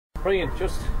Brian,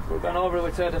 we've gone over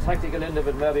with the tactical end of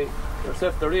it, maybe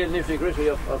yourself, the real nitty gritty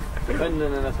of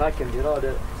defending and attacking, you know,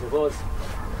 I suppose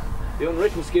the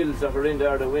unwritten skills that are in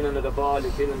there, the winning of the ball, the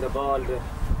killing the ball, the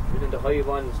winning the high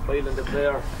ones, piling the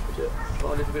player. Would you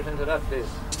go a little bit into that, please?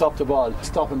 Stop the ball,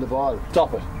 stopping the ball,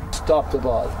 stop it. Stop the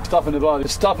ball, stopping the ball,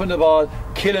 stopping the ball,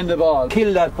 killing the ball,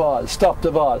 kill that ball, stop the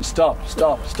ball, stop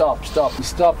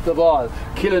the ball,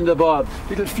 killing the ball,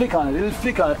 little flick on it,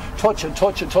 touch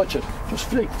it, just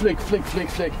flick,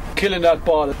 killing that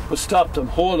ball, but stop them,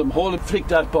 hold them, flick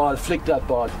that ball,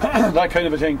 that kind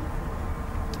of a thing.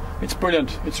 It's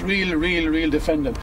brilliant, it's real defending.